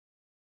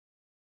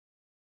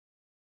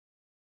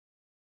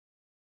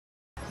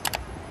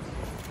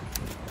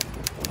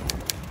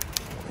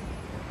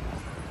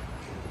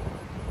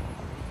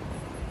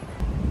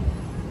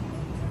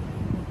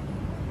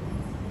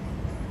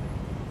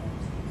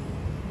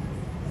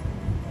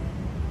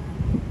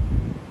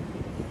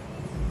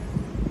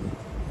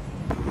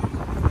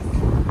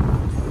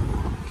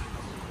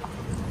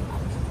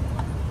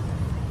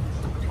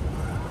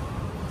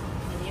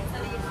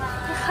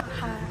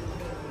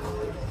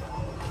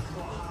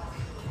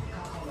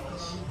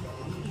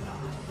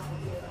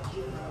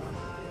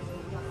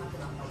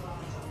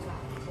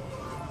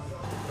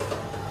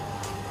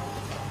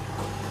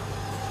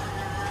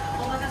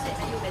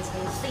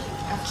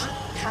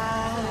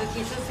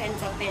คิซูเซน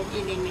จะเป็นอิ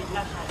ลิเมนต์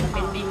นะคะจะเ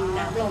ป็นดิน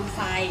น้ำลมไฟ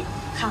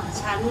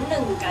ชั้น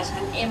1กับ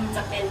ชั้น M จ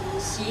ะเป็น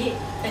ชิ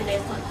เป็นใน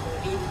ส่วนของ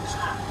ดิน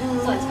ค่ะ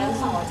ส่วนชั้น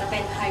2จะเป็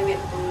นไฮเว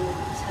ทบู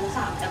ชั้น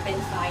3จะเป็น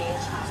ไฟ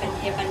ค่ะเป็นเ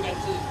ทปัญญา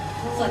กิ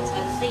ส่วน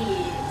ชั้น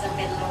4จะเ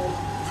ป็นลม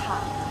ค่ะ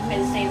เป็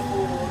นเซ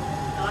ฟู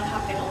แล้วก็ท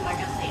ำเป็นโอมา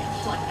กาเสะ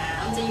ส่วนน้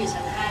ำจะอยู่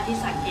ชั้น5ที่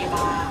สักเกบ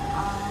า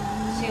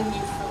ชื่อมิ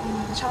ซุ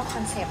ชอบค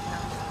อนเซปต์เนา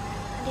ะ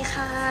สวัสดี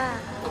ค่ะ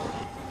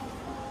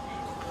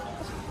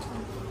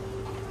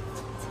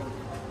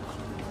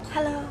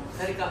ฮัลโหลส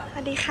วั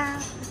สดีค่ะ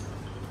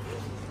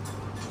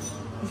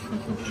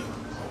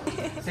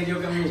Thank you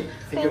kami.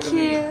 Thank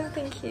you.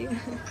 Thank you.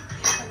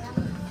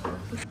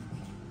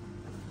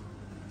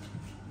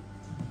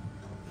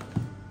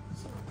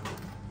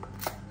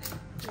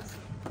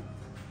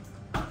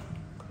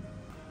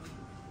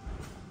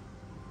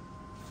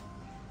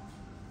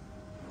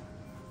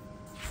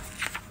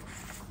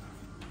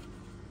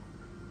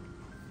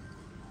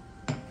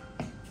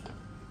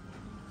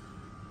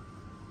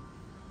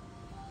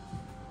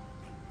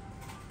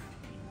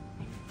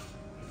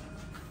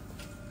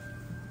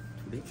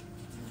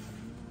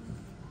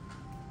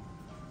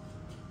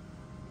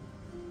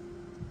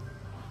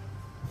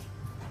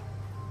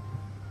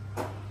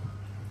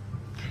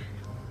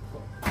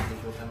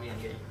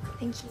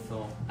 Thank you.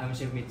 So I'm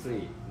Chef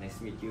Mitsui. Nice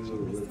to meet you.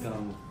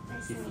 Welcome.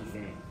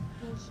 Kissuisen.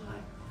 Hi.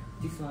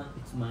 This one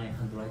it's my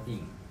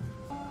handwriting.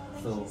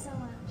 Thank you so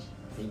much.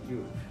 Thank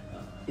you.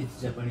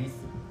 It's Japanese.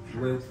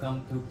 Welcome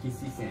to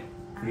Kissuisen.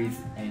 Please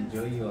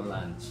enjoy your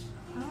lunch.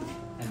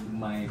 And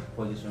my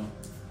position,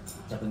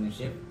 Japanese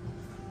chef.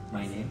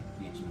 My name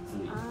is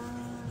Mitsui.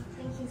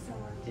 Thank you so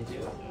much. Thank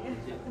you.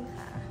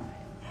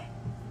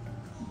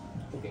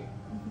 Okay.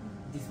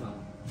 This one,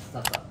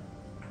 Sasa.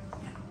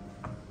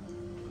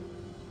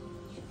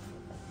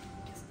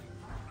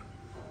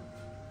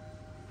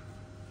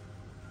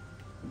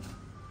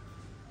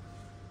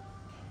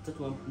 That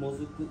one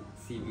mozuku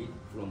seaweed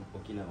from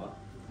Okinawa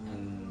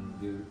and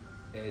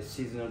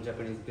seasonal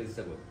Japanese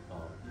vegetable,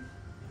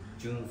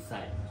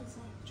 junsai.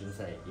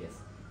 Junsai, yes,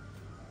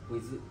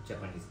 with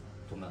Japanese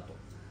tomato.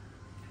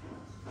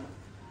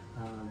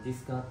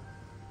 This got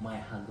my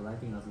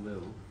handwriting as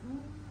well.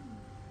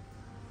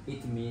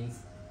 It means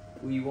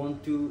we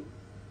want to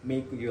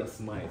make you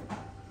smile.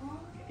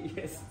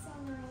 Yes.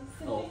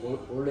 Oh,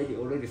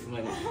 already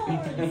smiling.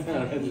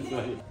 Already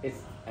smiling.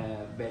 It's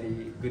a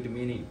very good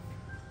meaning.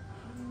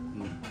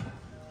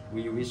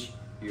 We wish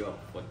you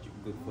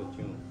good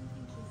fortune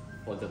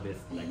for the best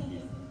like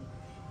this.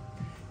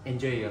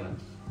 Enjoy your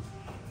lunch.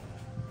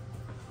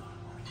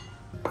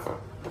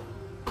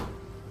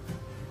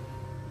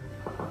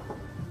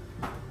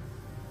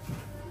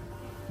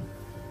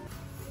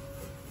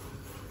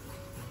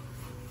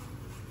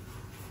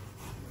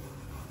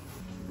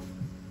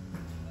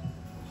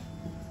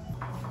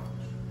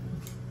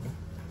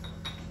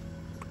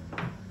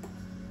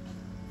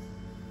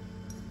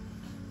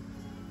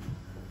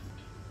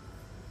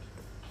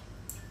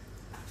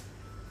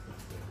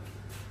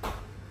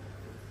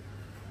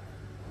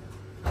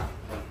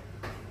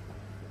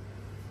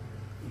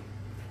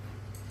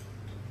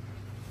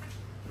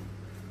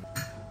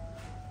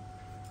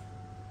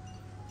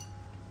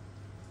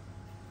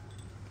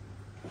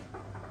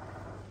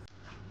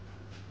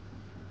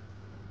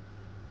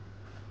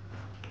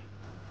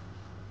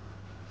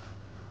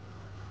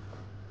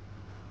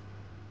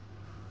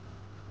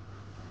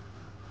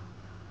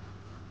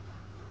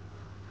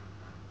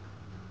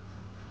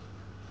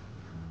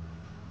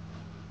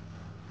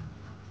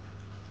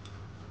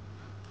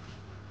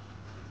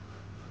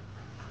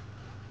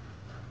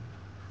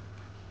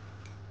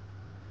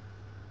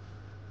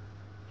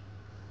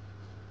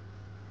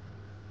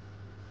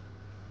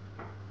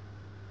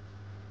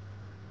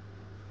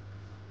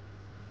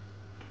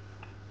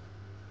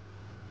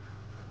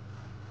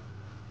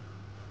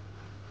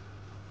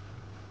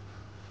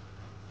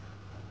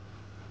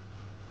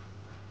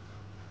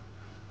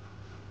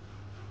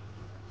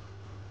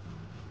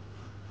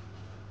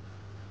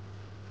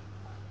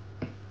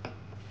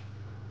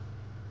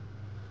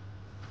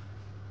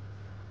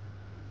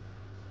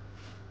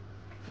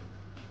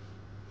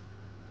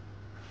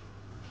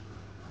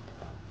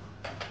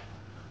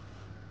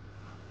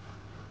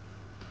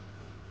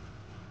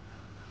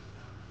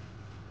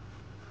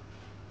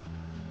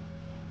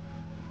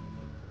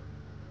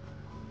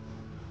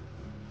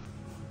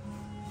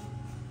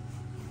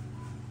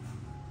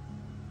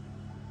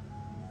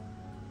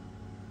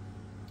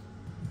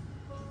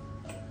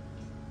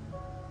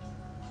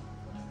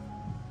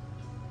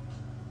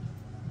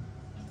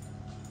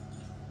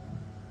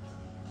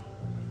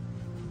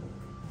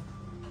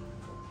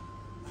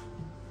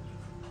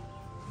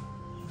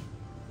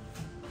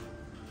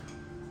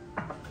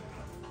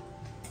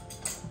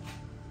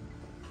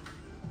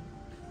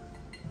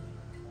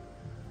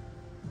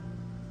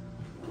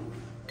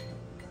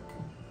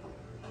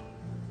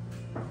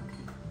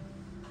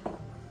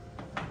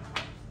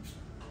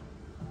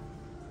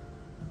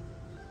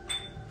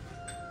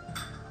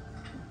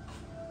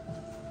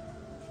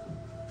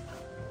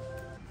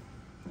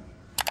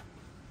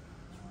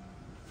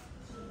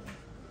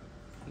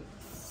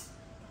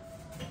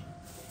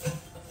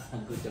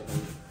 to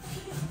Japanese.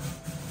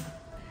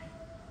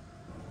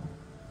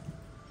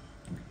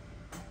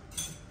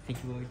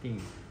 Thank you for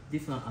waiting.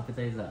 This one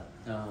appetizer,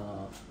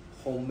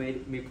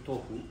 homemade milk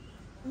tofu.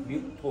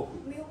 Milk tofu.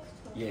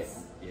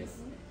 Yes, yes.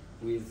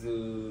 With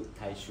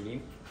Thai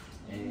shrimp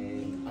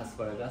and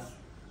asparagus.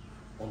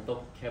 On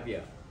top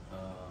caviar.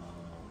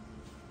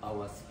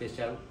 Our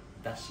special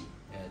dashi,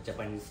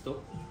 Japanese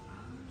stock,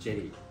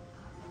 jelly.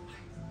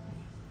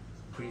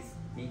 Please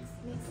mix,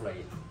 fry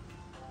it.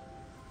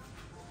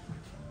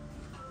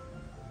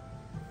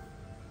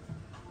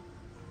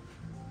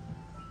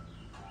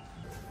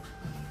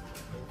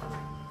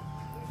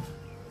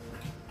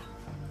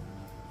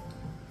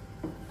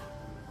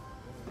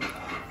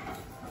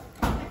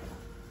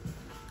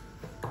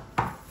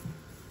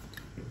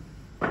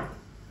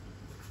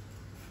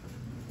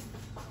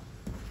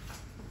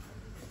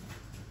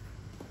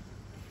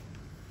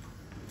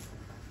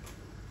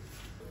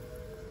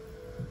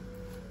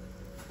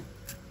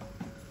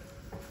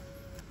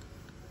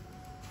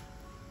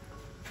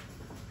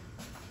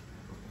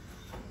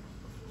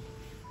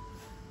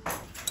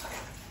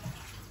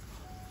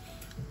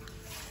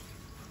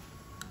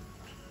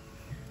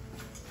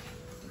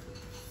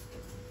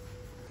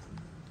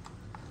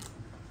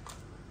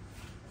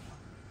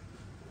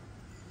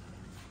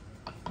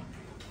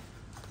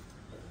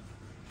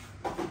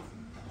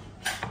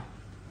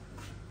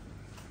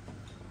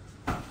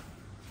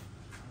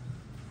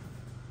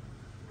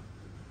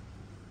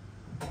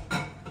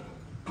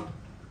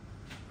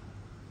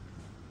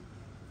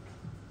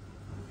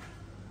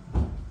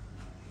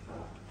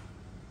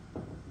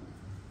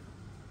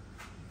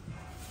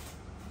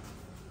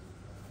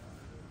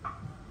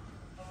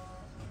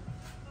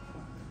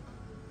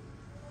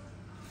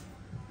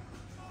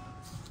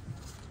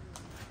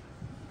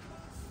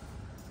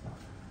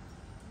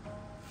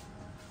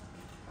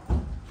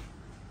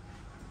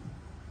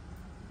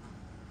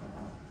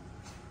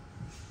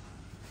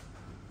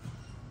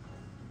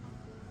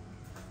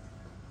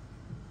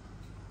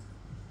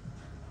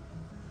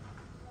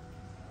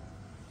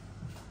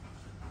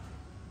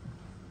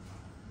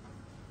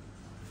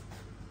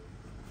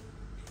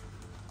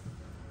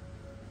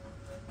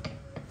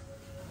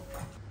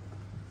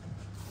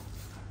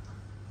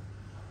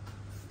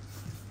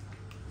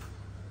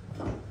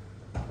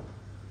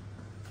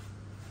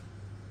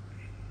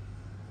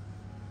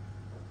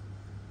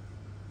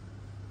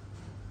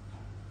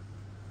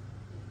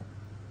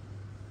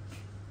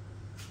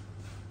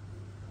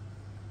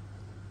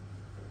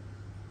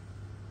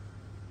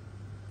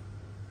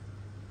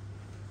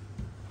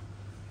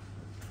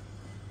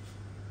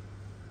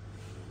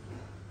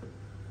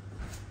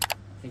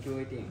 Thank you for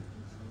waiting.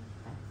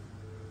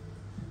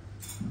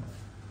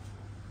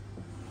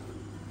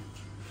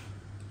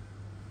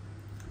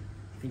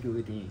 Thank you for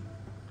waiting.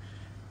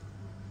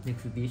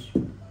 Next dish,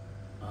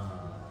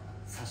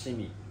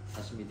 sashimi.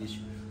 Sashimi dish.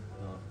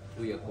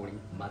 We are calling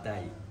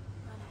madai.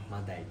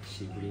 Madai.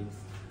 She brings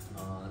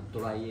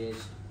dry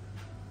aged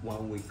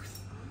 1 week.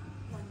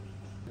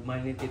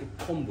 Marinated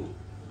kombu.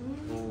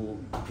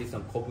 This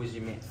one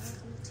kobujime.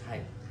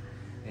 Hi.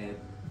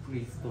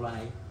 Please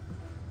try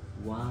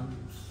 1,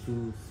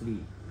 2,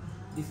 3.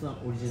 This one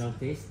original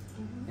taste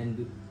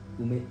and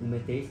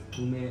ume taste,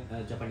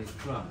 Japanese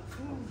crumb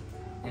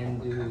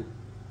and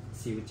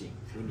seaweed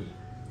uni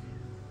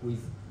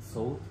with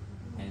salt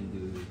and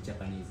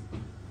Japanese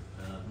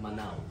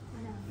manao,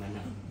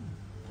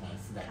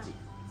 sudachi,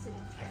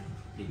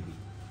 little bit.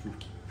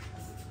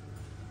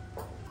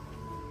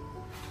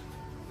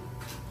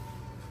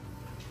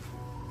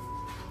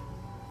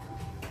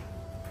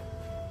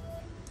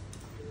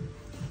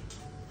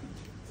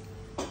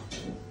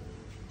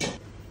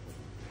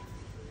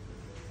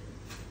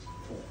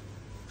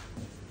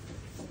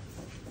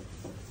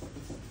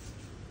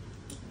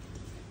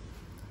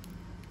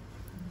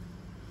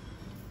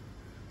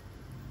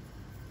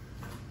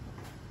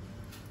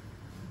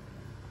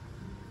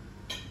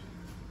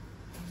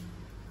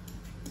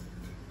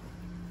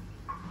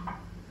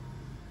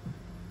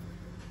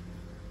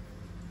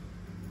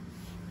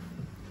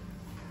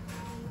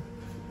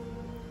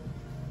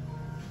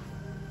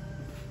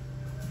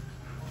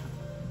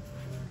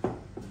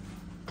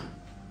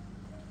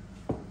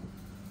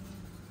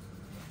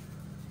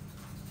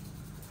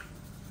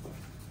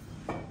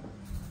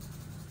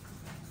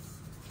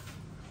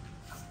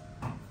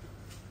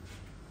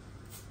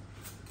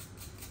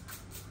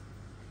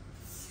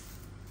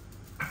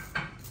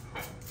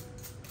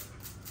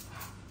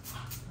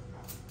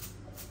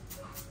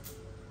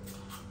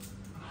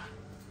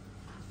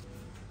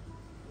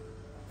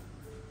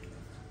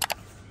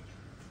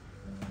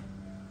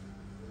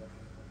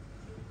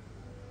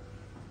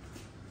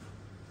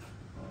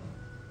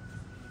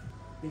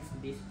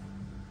 Next dish,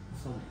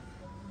 somen.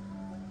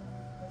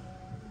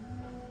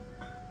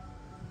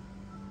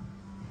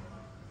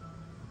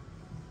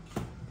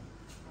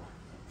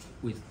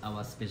 With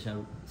our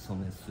special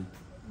somen soup.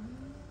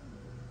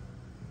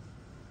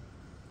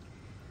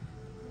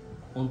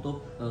 On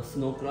top,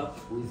 snow crab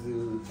with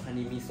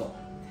kani miso,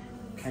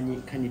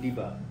 kani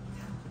liver,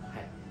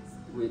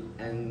 with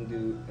and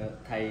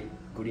Thai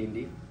green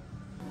leaf,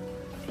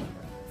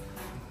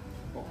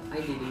 I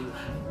did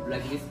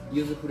like this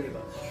yuzu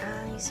flavor.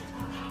 I see.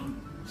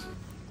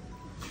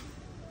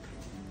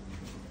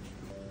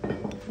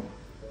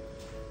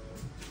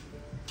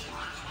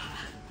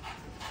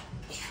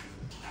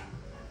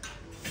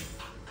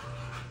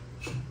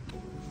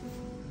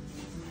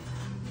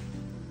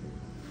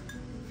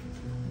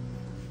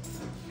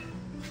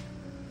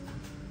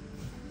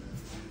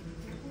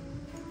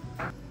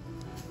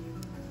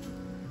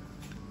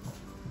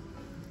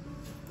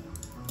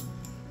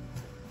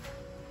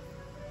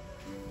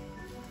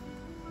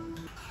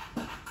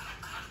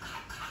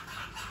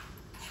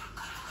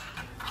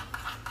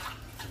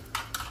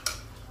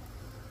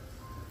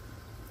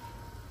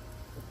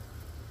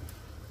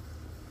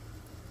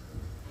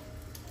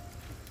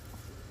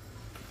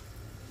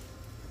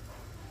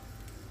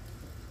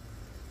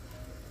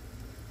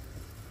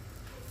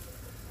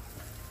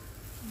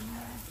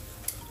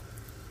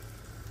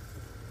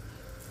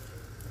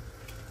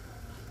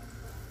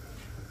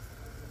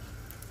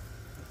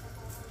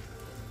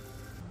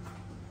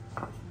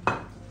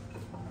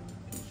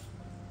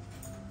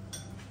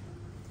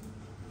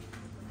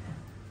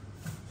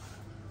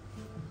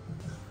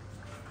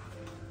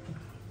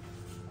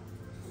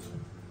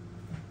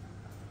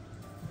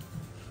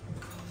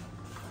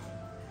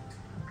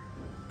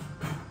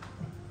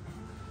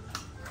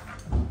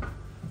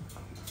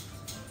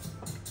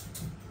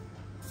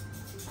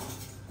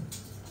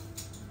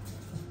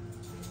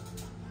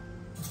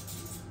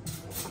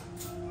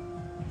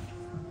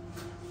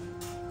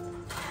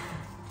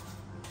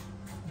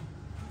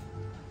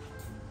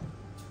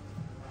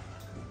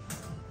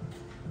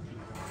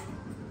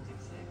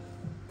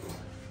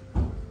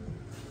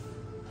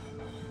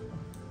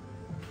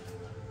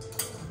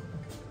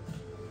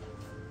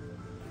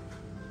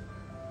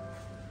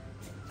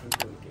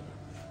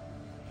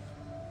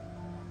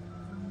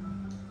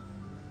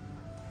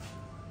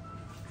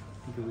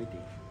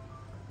 Waiting.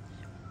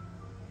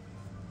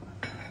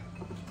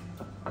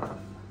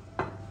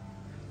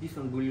 This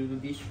one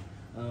grilled dish,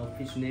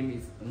 fish name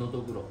is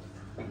nodoguro,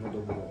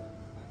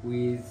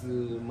 with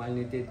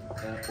marinated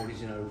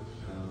original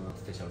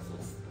special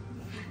sauce,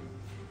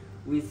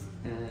 with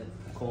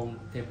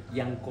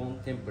young corn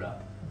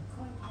tempura,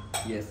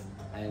 yes,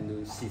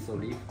 and shiso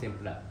leaf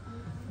tempura,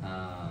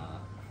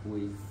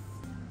 with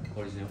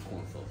original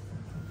corn sauce.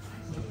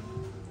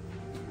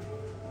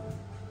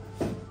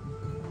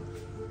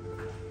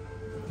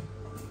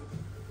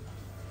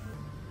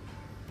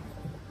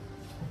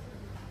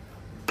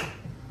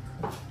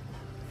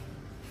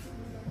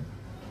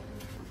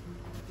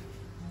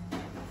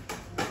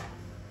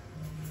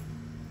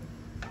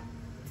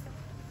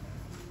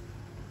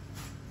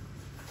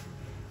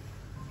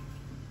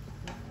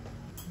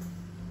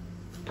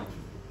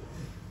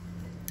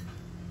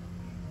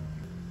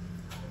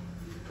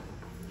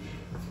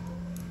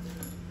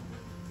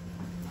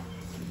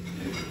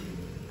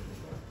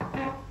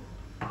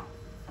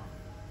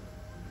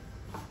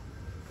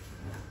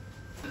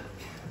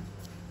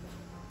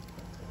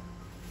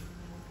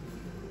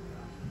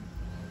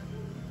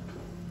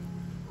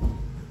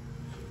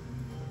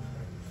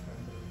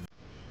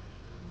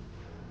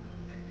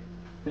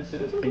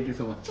 Thank you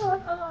so much.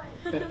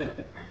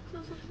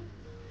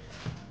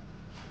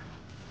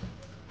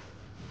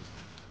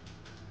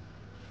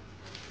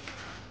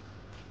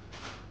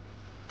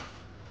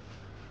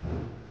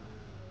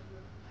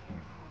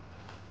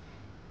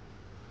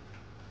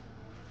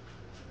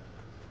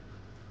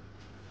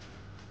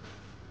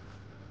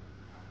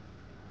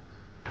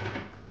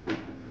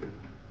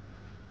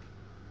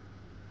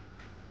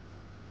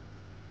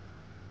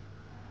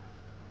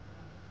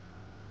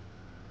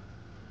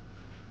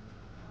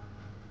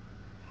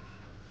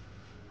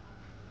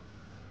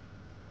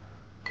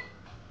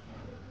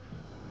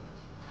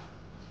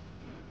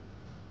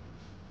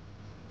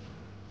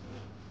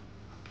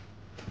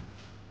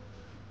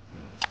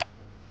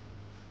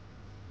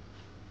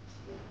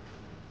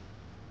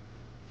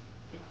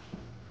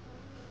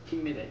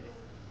 Khmer.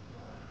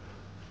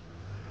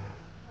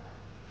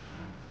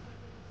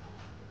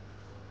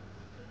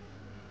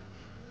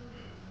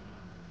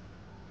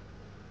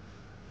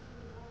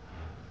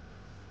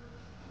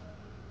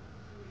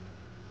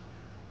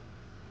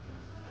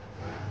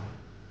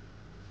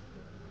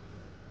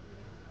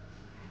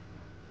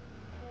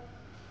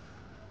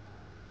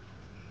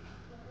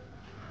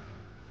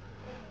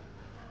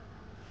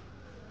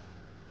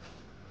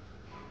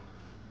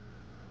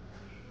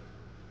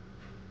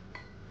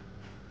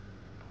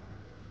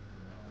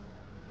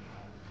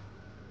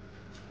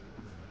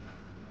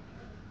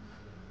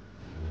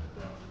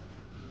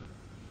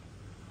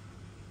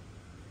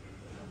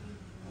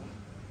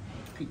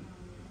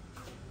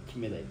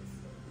 Khmer.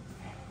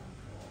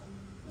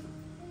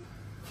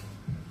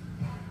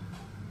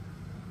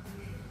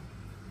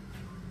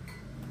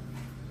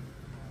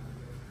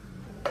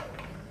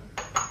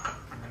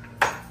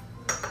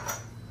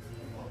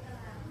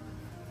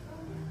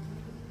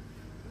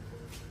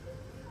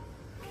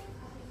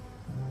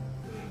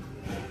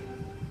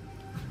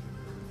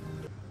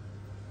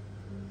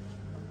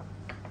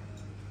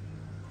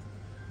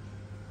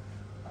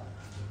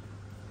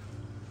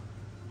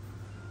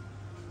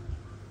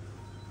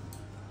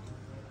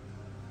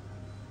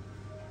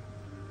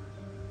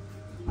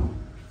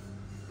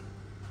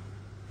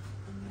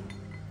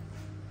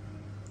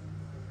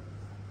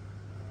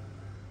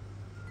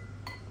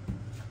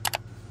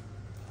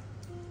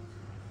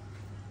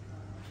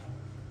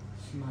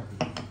 島です。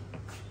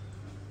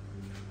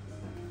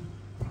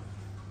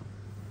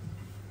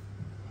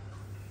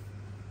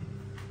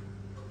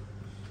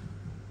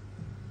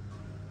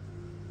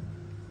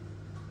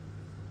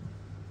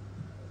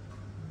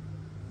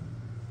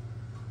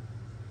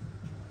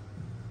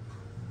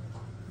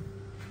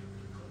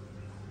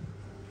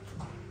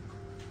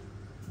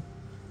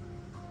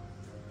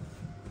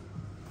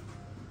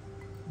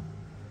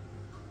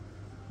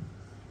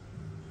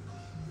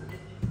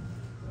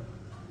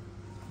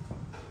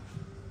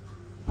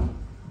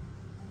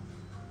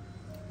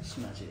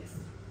島地です。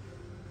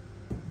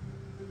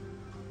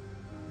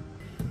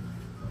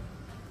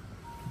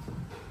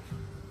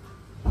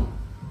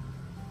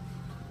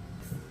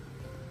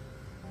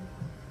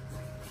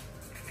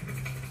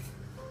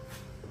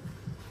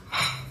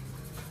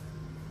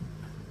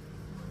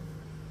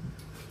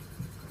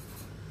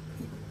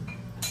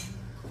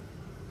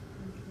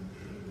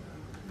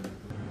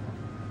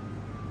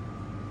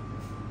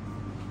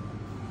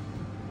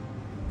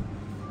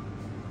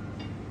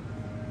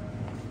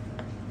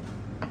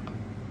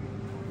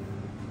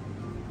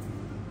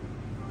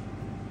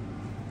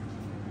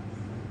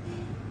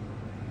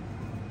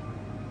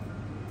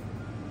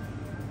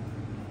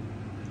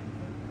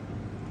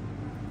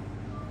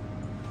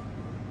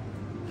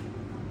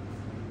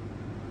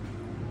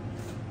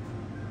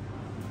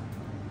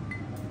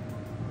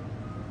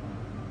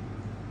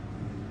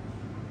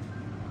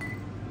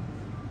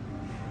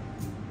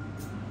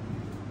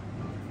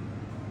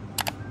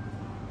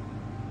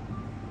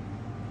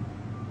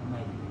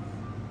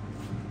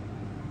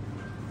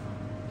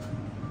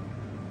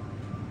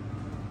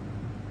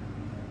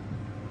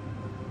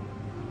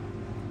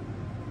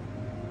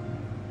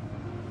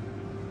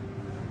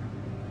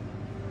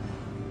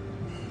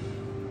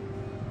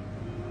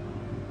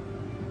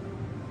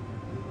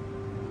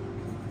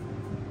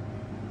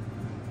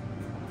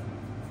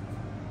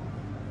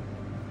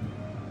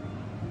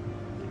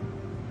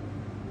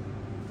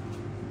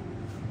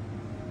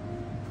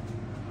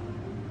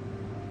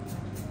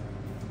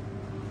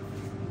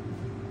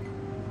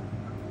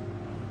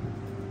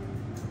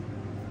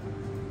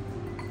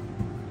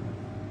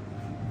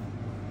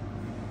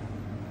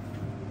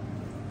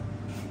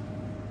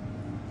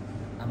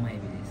甘エビ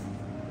です。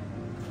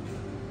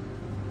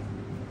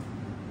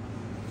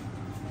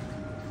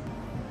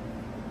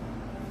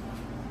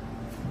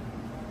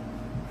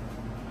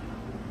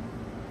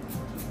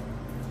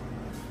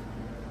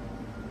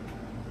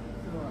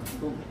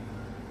どうも。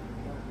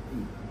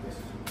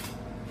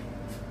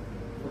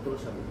ボトル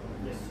しゃぶ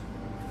です。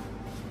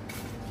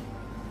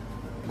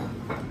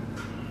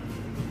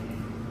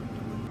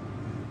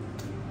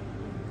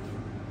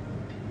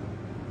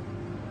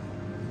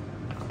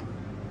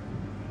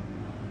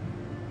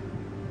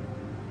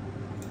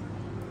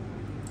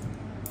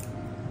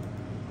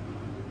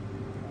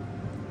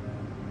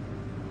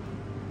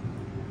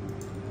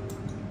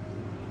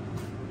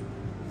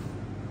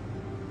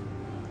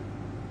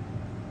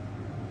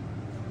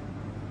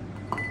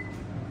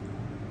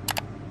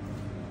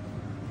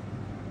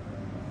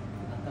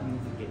赤身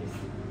漬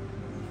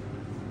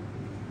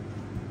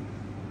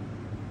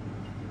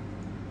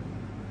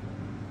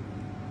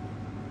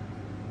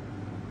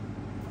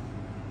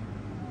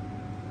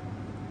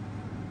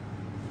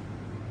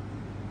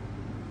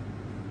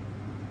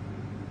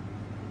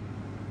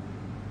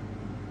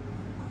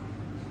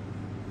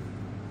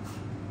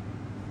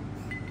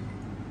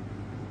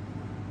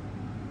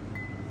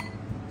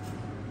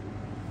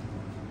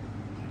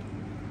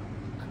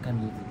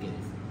けで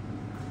す。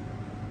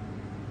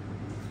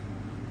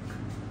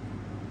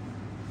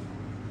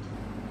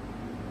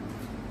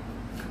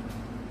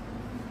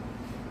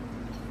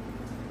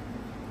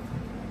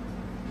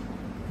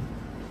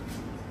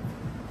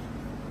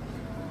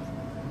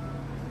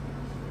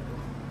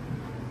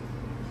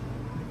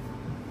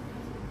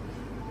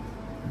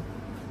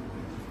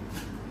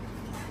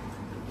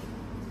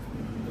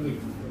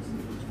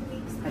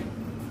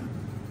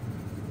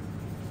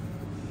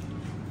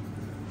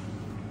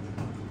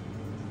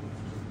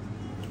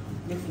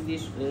Next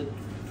dish,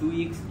 2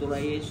 weeks dry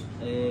age,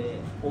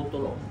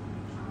 otoro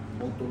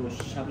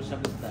しゃぶしゃ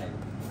ぶスタイル。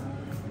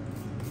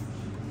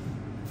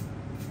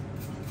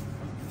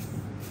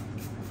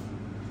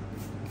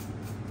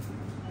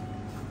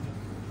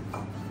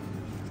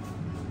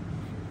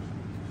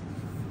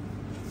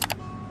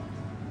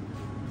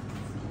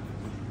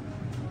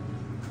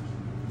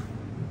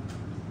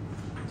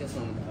じゃあそ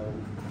の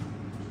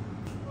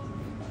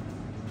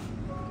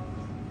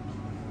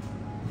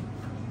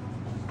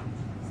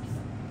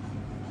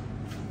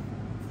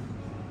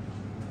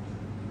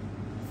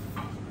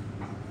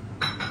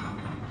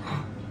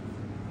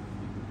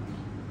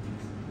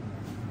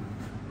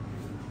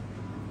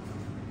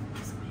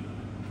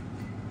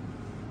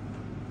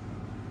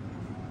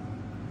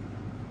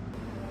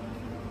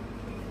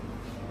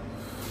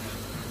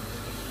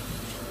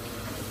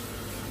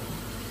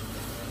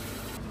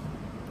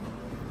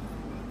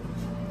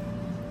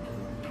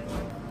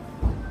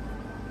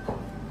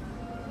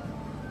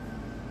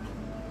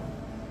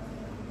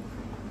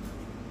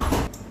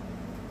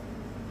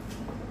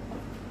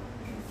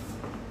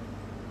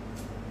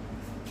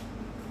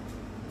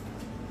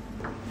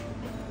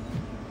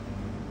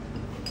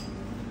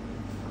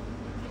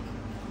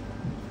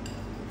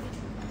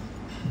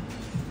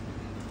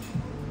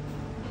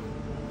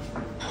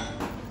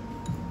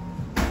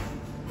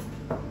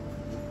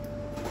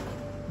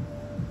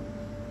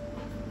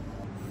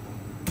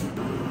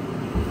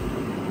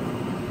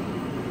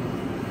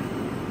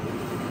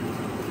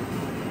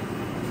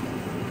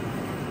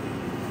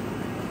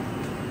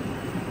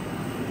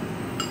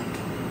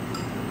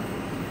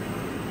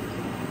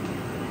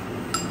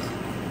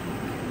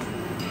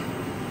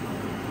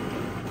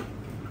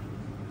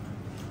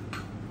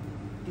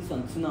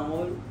tuna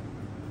oil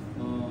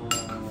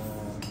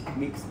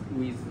mixed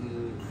with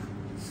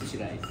sushi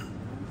rice.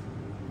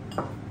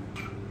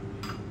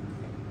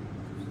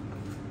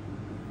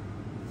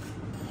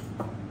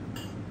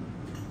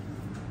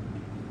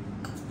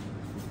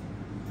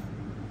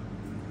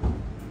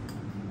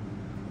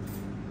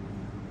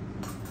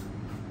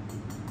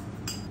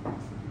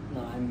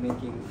 Now I'm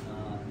making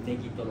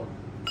negi toro.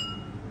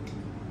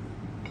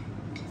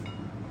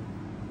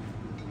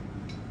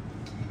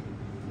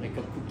 Like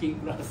a cooking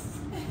class.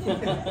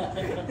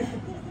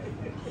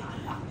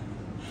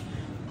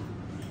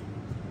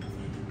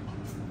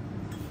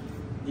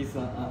 This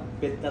one,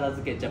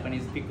 bettarazuke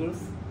Japanese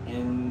pickles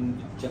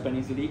and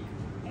Japanese leek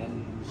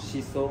and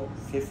shiso,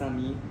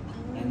 sesame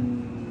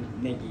and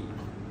negi.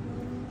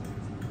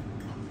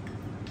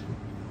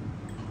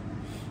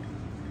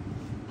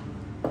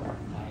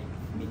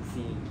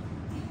 Mixing.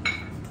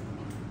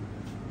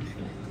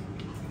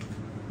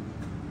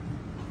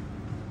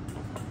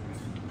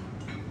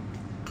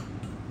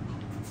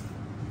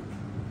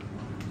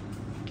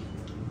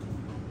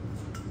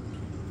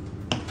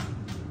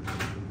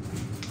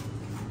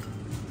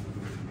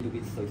 Little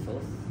bit soy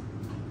sauce.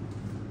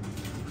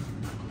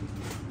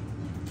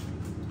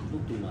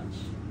 Not too much.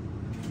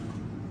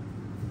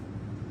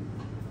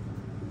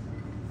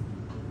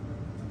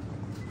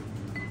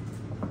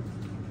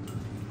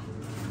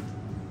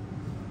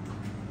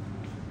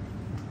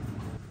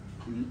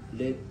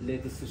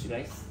 Red sushi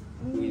rice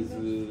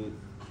with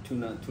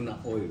tuna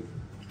oil,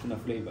 tuna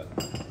flavor.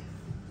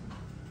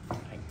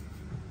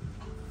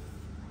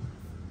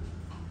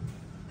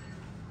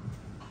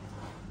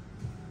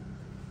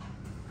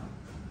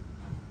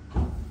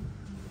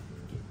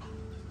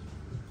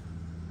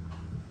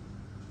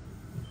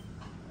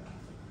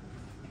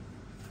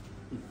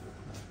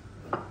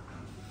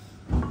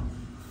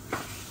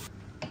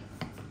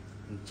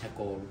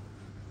 Charcoal,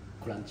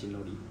 crunchy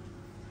nori.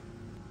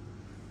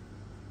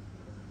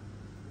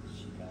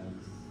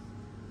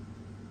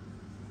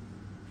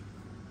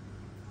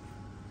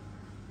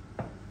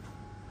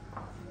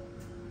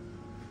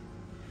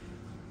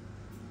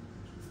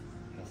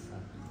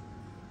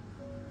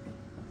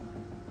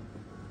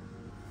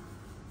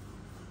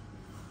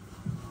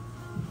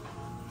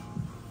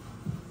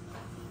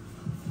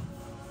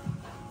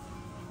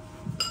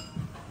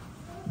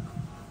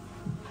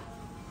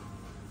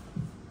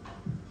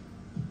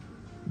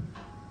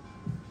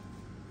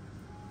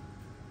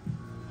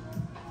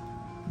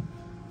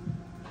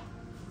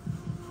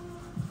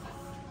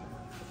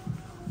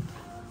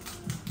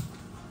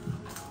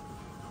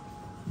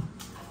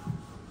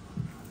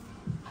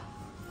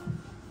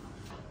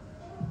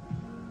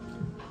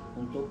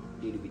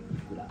 Little bit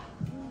ikura.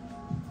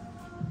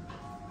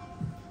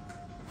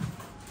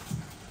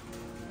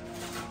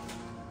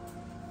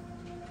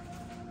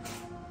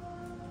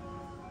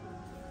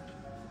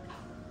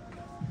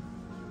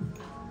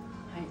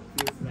 Hi,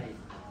 please right.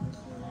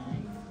 Hi.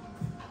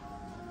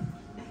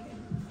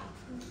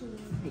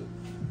 Hey.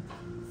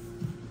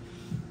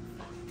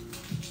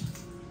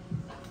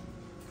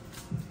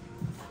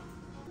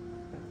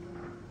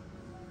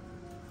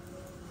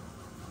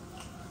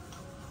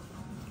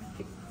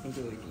 Okay,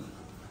 enjoy eating.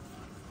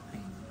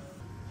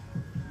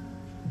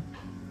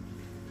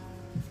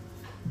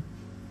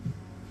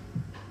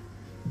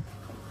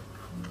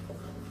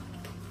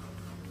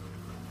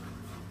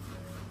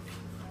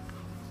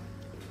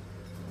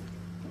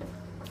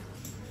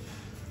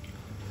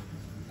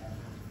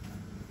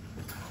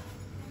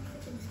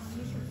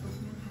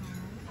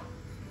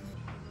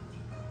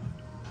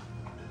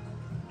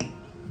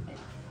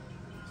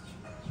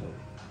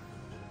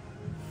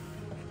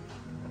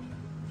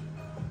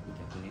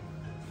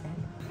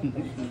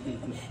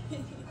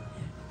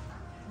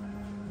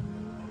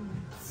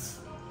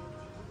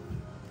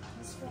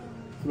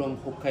 From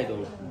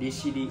Hokkaido,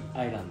 Rishiri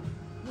Island.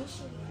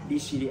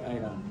 Rishiri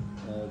Island,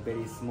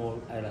 very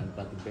small island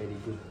but very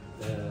good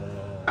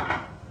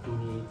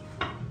uni,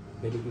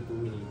 very good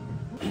uni.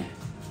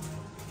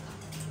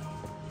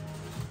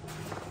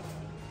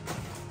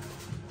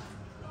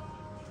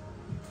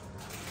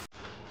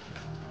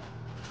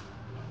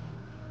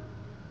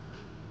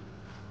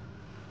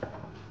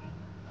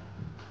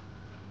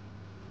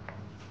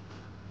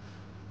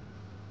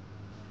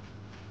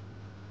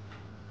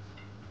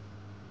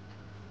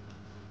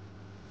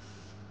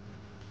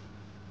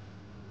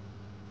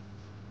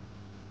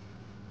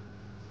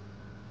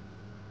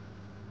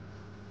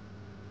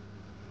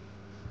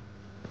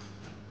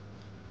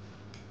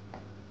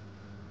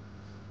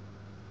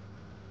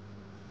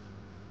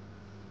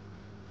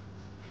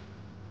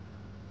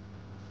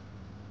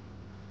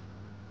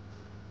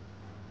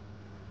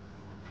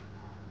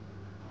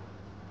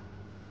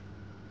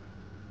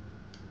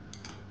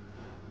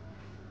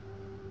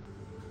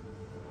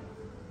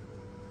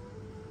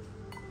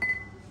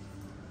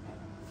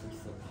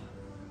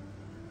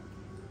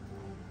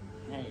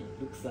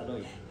 Looks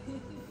alloy.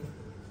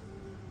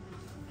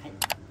 はい、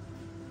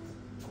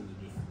コミ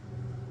です。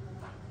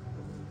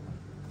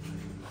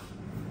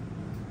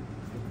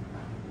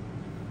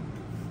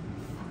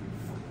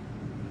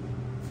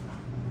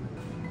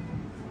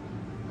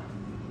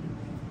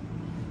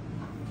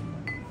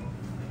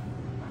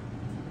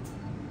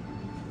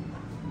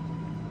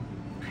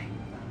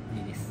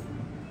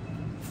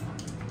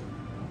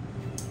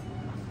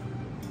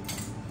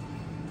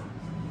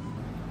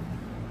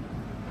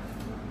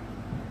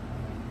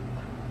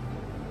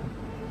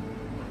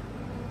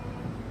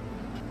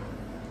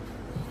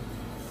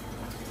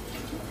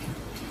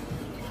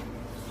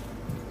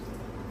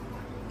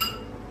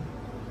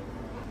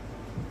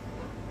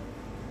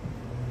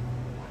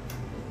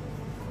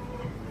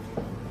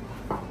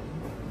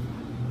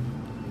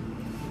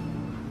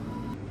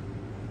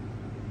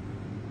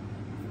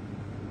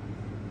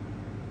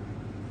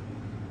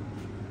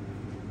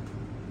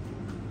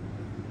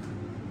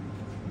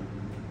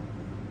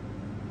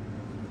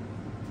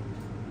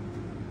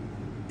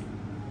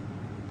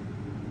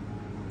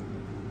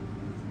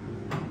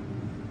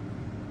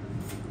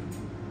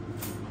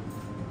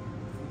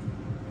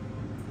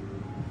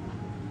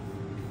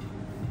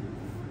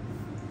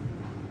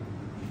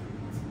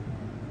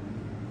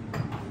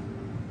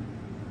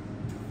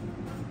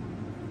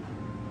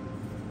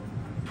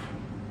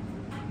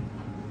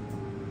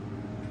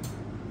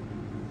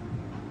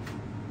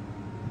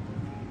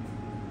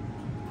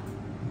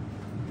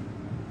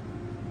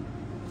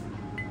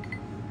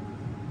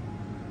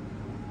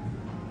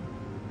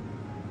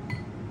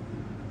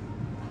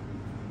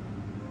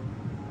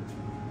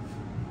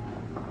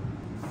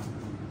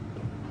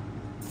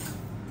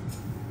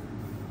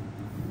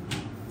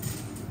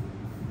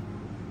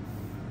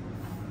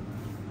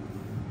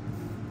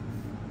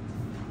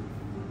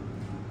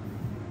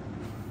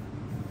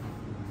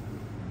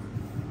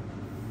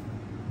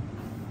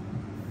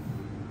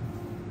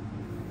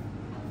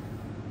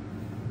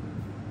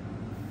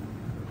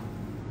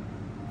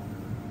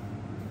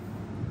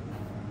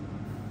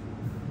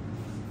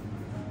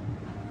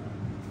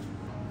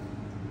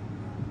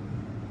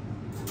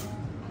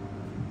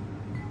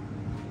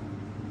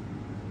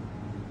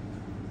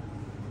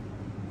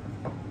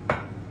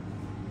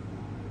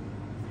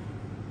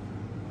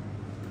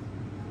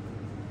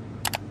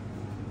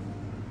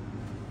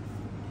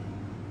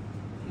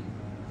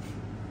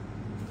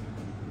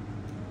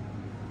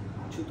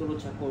シュトロ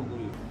チャコールグ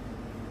ルー。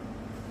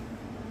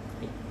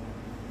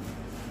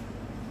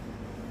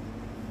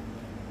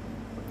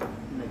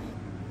うなぎ。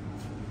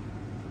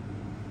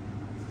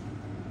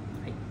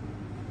はい。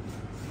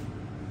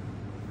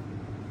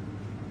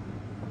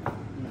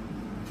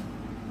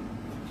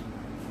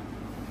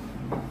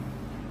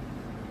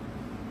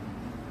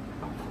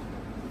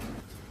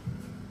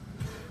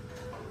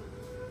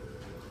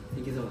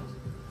Thank you so much.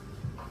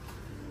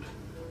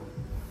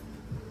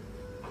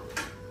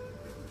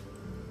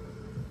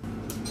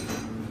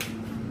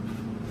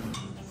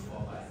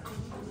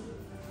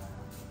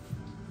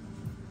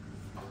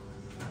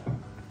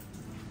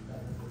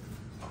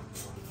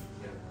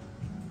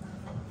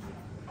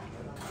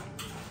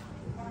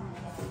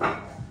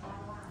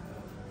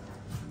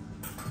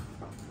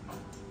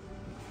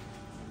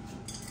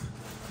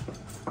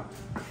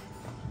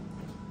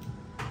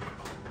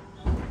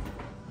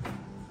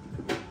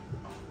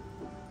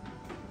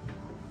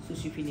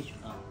 Sushi Finnish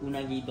う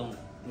なぎ丼、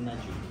うな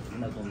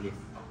丼です。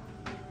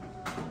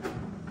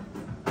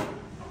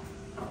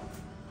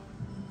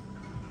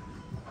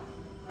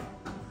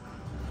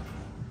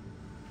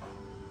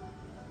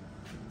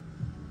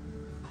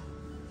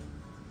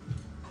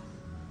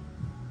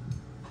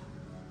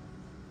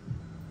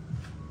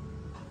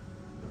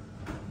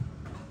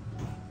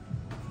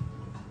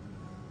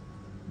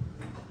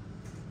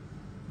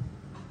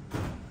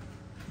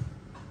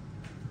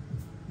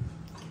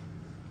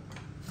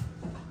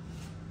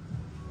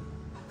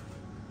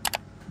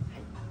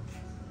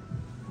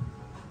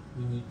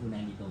ミニうな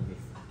ぎ丼で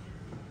す。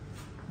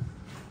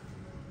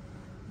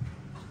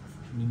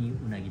ミニ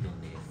うなぎ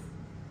丼です。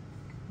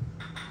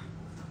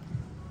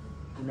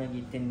うな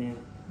ぎ天然、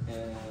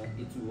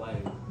it's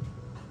wild,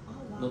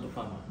 not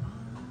farmer.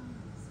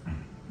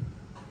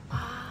 Wow,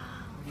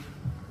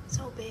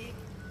 so big.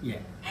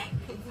 Yeah.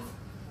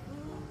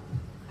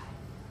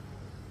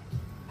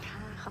 ค่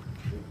ะขอบ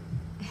คุณ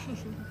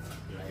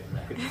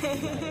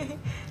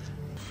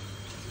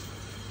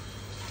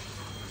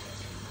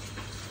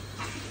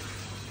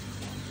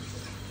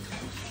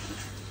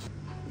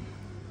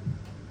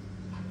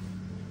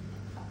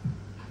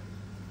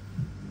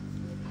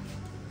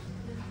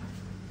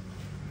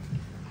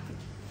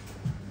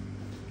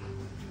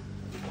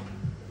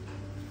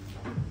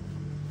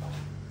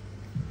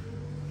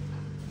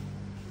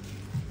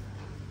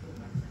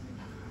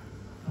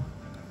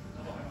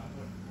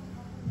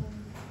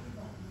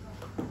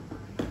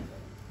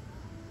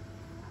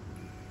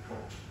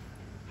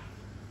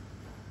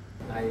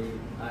Right.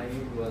 I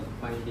was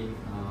finding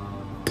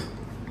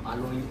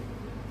alloy.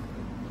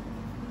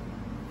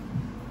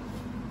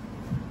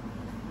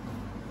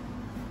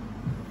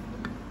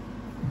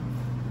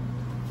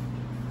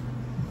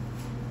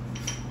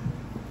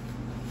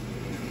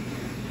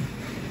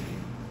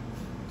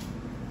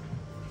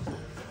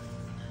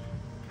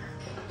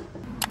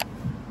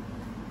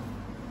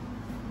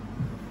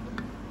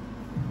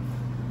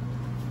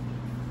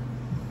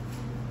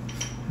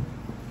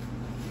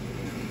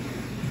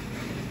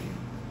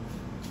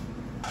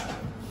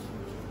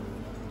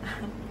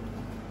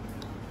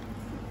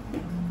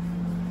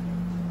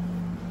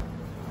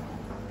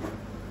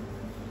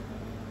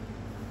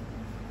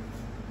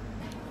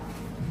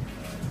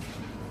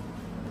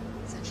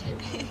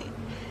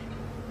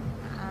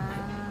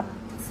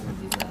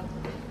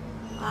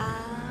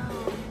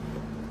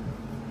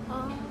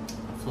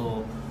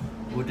 So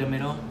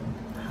watermelon,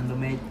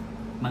 handmade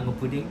mango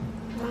pudding,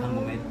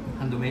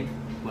 handmade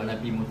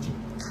warabi mochi,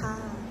 ค่ะ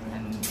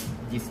and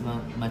this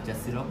one matcha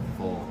syrup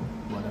for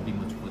warabi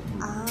mochi for two.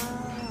 อ่า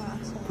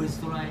ใช่ Please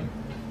try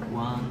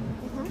 1,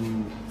 2,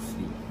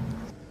 3.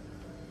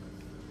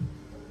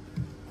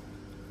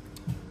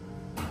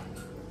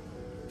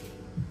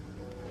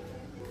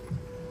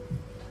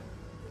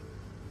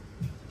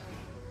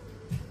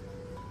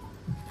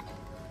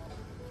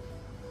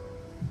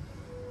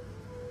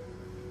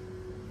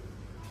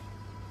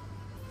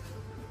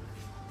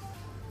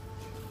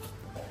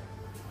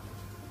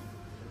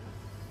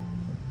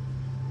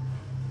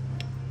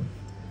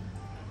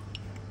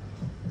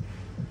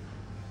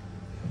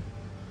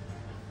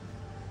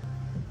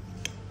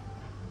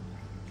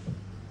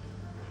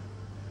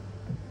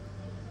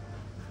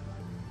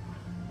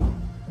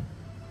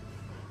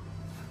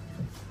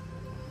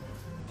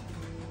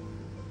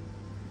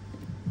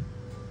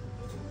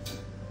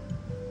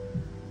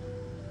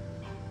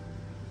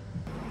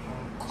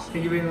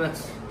 Thank you very much.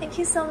 Thank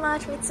you so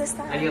much,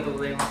 Mitsu-san. ありがとうご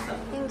ざいました。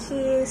 Thank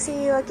you.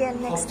 See you again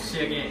Hope next to see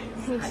you again.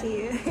 Thank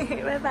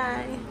you. Bye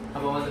bye.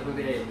 Have a wonderful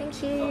day.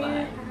 Thank you. Bye bye.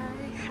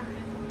 Bye ค่ะ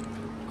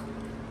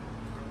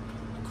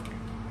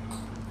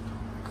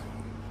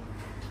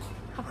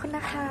ขอบคุณน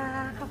ะคะ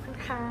ขอบคุณ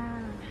ค่ะ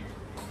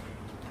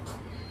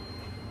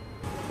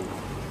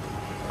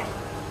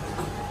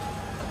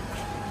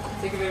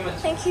Thank you very much.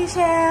 Thank you,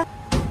 chef.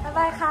 Bye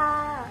bye ค่ะ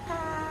ค่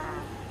ะ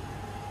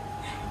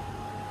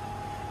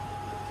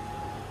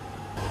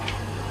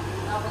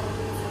ขอ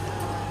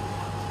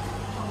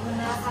บคุณ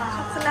นะคะ ข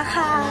อบคุณนะค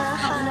ะ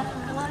ค่ะ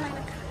ว่าอะไรน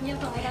ะคะเรียบ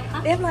ร้อยแล้วค่ะ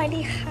เรียบร้อย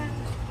ดีค่ะ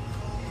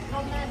ก็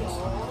อบหน้าเดี๋ยว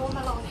ม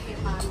าลองเท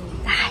ปาหนู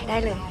ได้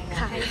เลย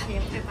ค่ะ ให้เช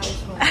ฟไป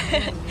โชว์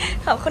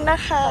ขอบคุณนะ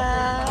คะ